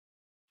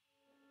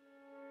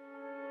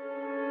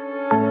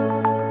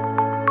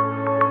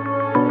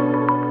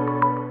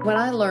When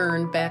I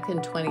learned back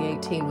in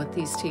 2018 what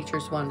these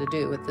teachers wanted to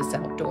do with this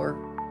outdoor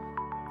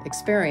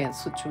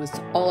experience, which was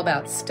all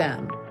about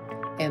STEM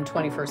and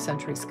 21st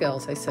century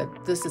skills, I said,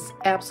 this is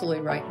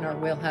absolutely right in our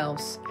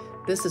wheelhouse.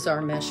 This is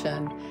our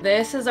mission.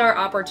 This is our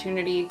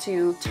opportunity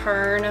to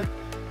turn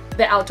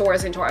the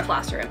outdoors into our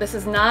classroom. This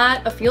is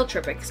not a field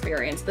trip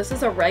experience. This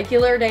is a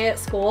regular day at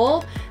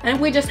school, and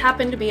we just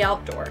happen to be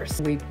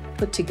outdoors. We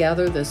put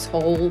together this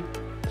whole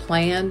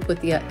plan with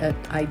the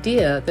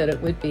idea that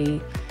it would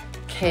be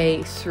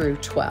K through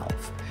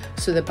 12,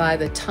 so that by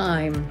the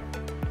time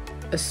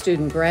a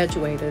student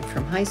graduated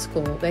from high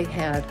school, they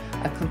had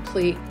a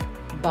complete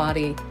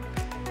body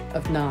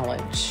of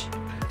knowledge,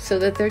 so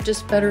that they're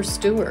just better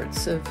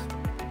stewards of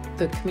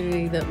the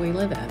community that we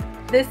live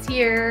in. This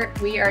year,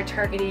 we are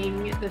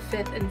targeting the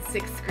 5th and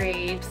 6th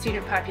grade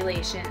student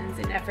populations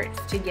in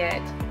efforts to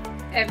get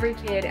every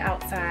kid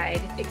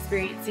outside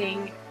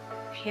experiencing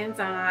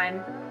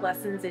hands-on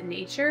lessons in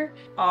nature.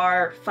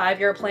 Our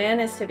 5-year plan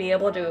is to be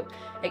able to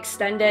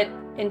extend it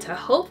into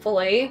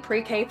hopefully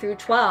pre-K through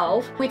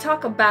 12. We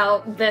talk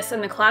about this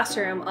in the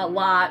classroom a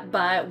lot,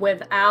 but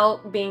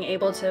without being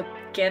able to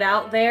get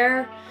out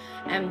there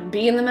and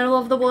be in the middle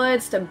of the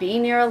woods, to be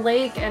near a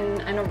lake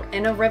and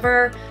in a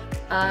river,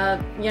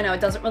 it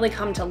doesn't really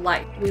come to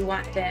light. We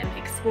want them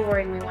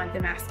exploring, we want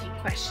them asking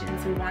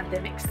questions, we want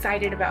them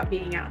excited about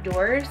being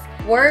outdoors.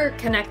 We're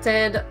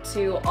connected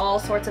to all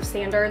sorts of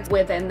standards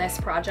within this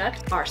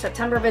project. Our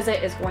September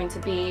visit is going to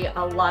be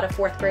a lot of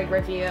 4th grade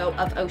review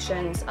of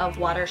oceans, of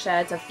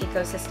watersheds, of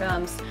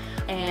ecosystems,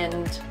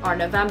 and our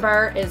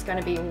November is going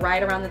to be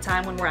right around the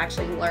time when we're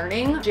actually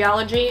learning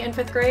geology in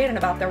 5th grade and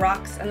about the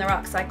rocks and the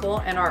rock cycle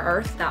and our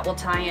Earth. That will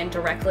tie in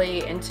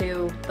directly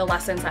into the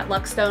lessons that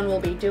Luckstone will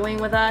be doing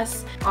with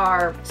us.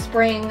 Our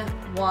spring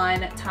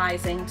one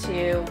ties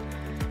into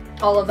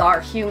all of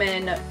our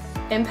human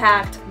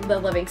impact, the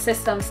living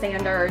system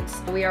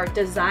standards. We are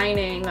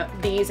designing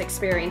these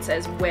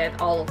experiences with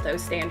all of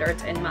those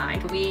standards in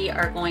mind. We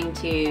are going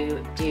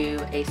to do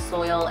a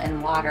soil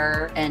and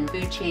water and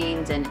food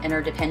chains and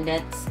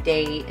interdependence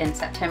day in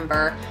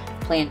September,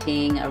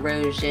 planting,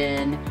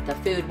 erosion, the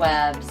food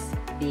webs,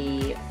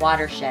 the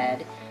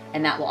watershed,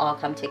 and that will all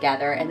come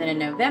together. And then in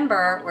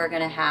November, we're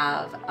going to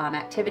have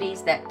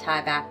activities that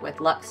tie back with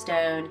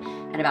Luckstone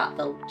and about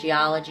the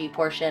geology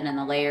portion and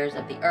the layers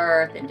of the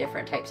earth and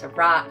different types of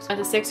rocks. At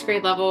the 6th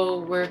grade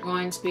level, we're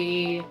going to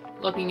be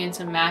looking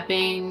into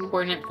mapping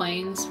coordinate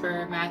planes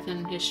for math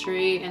and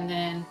history, and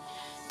then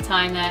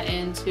tying that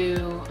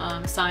into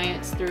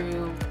science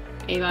through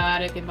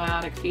abiotic and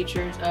biotic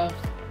features of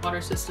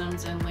water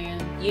systems and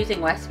land. Using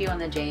Westview on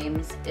the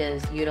James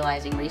is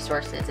utilizing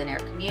resources in our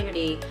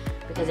community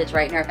because it's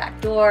right in our back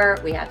door.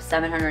 We have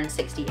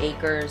 760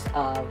 acres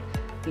of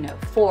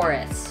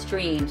forests,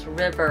 streams,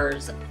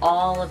 rivers,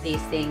 all of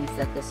these things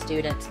that the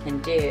students can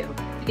do.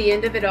 At the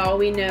end of it all,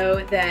 we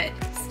know that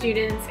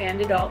students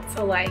and adults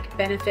alike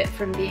benefit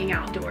from being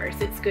outdoors.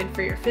 It's good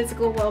for your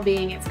physical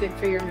well-being, it's good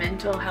for your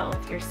mental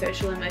health, your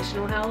social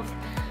emotional health,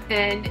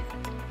 and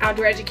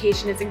outdoor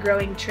education is a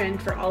growing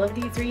trend for all of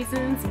these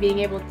reasons. Being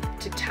able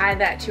to tie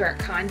that to our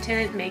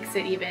content makes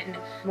it even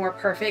more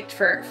perfect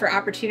for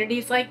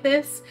opportunities like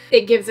this.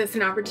 It gives us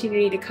an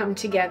opportunity to come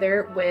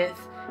together with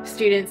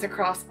students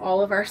across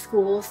all of our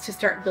schools to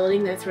start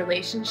building those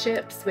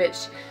relationships, which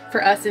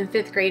for us in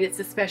 5th grade, it's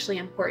especially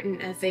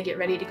important as they get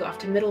ready to go off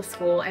to middle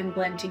school and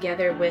blend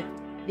together with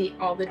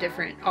all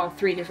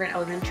 3 different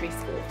elementary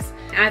schools.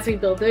 As we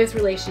build those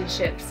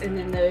relationships and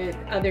then the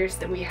others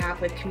that we have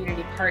with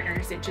community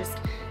partners,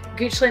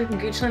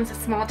 Goochland's a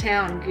small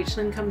town.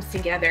 Goochland comes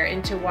together,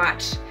 and to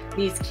watch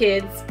these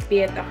kids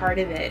be at the heart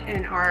of it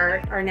and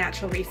our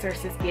natural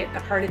resources be at the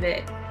heart of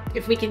it.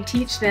 If we can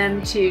teach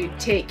them to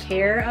take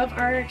care of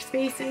our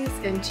spaces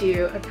and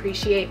to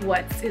appreciate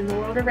what's in the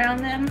world around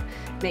them,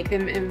 make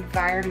them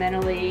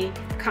environmentally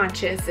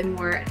conscious and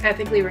more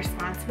ethically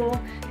responsible,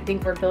 I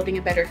think we're building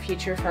a better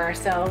future for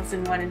ourselves,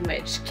 and one in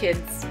which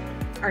kids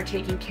are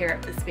taking care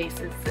of the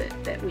spaces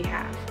that we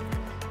have.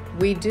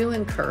 We do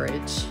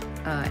encourage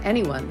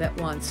anyone that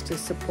wants to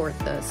support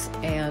this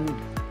and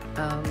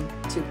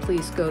to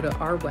please go to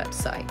our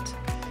website,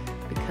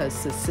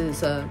 because this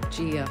is a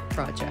GF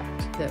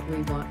project that we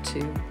want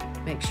to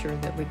make sure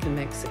that we can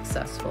make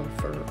successful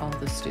for all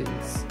the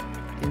students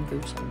in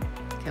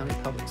Goochland County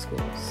Public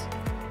Schools.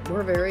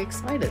 We're very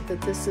excited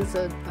that this is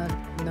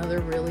another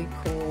really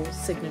cool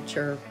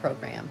signature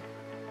program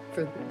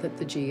that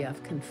the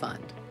GF can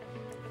fund.